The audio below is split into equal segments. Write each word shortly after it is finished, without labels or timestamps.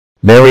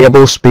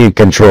Variable speed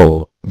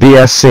control,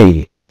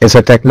 VSC, is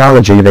a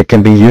technology that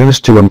can be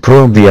used to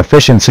improve the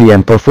efficiency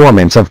and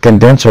performance of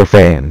condenser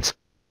fans.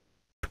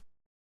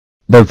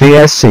 The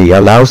VSC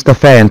allows the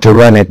fan to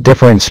run at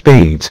different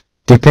speeds,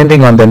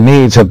 depending on the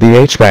needs of the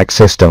HVAC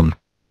system.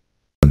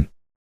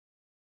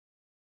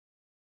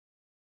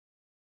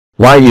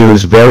 Why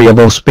use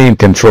variable speed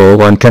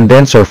control on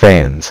condenser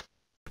fans?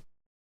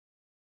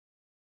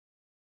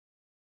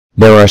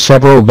 There are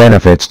several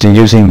benefits to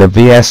using the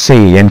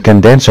VSC in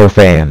condenser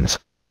fans.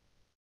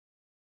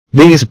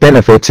 These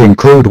benefits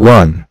include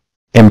 1.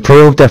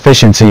 Improved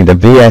efficiency. The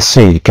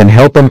VSC can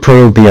help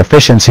improve the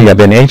efficiency of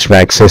an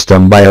HVAC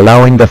system by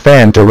allowing the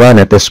fan to run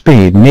at the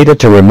speed needed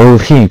to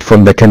remove heat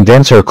from the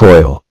condenser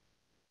coil.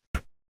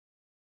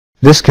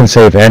 This can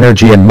save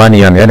energy and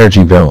money on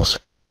energy bills.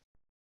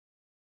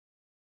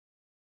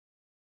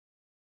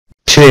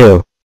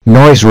 2.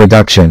 Noise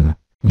reduction.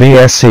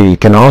 VSC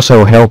can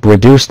also help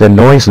reduce the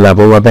noise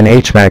level of an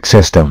HVAC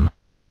system.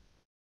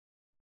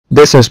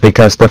 This is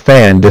because the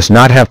fan does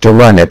not have to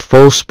run at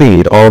full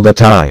speed all the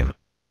time.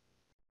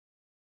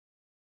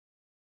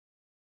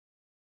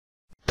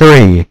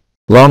 3.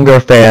 Longer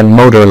fan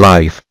motor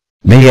life.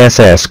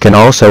 VSS can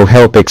also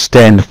help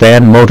extend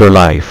fan motor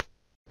life.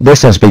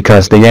 This is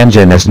because the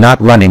engine is not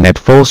running at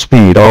full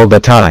speed all the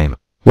time,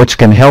 which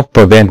can help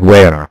prevent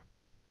wear.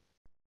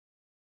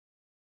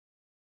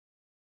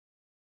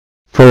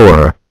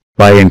 4.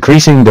 By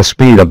increasing the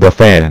speed of the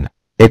fan,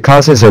 it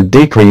causes a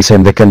decrease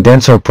in the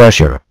condenser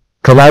pressure,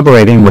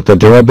 collaborating with the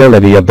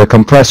durability of the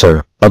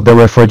compressor of the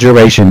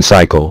refrigeration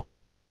cycle.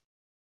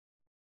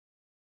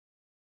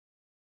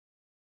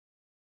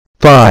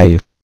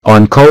 5.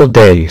 On cold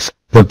days,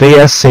 the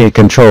VSC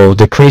control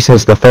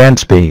decreases the fan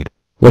speed,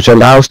 which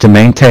allows to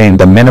maintain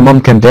the minimum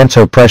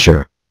condenser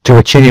pressure to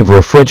achieve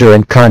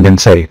refrigerant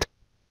condensate.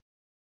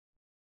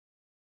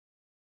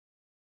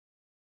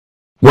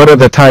 What are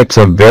the types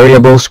of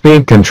variable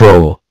speed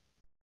control?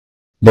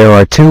 There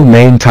are two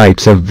main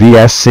types of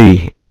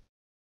VSC.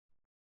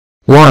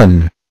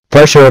 1.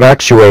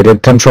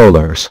 Pressure-actuated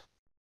controllers.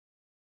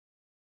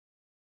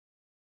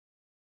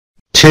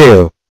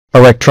 2.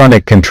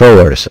 Electronic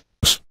controllers.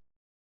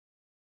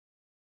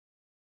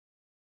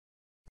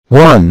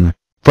 1.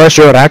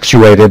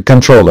 Pressure-actuated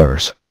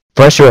controllers.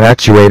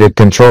 Pressure-actuated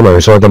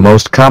controllers are the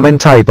most common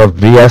type of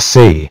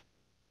VSC.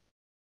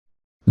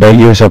 They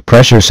use a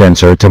pressure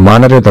sensor to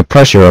monitor the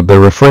pressure of the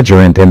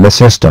refrigerant in the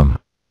system.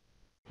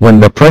 When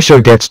the pressure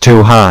gets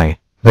too high,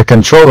 the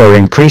controller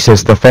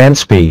increases the fan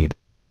speed.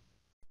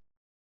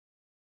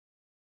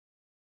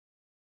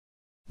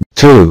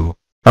 2.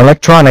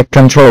 Electronic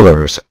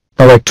controllers.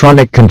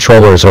 Electronic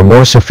controllers are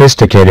more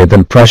sophisticated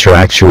than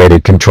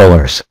pressure-actuated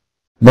controllers.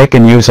 They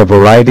can use a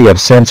variety of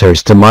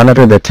sensors to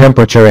monitor the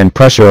temperature and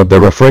pressure of the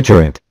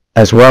refrigerant,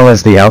 as well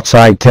as the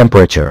outside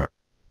temperature.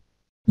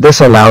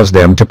 This allows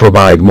them to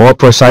provide more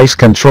precise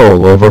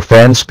control over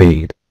fan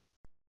speed.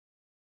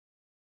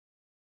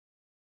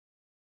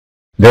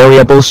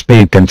 Variable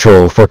speed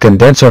control for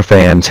condenser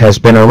fans has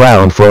been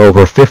around for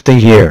over 50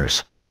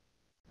 years.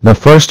 The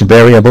first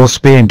variable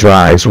speed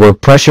drives were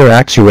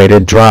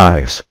pressure-actuated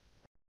drives.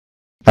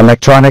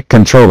 Electronic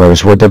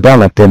controllers were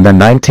developed in the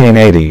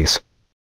 1980s.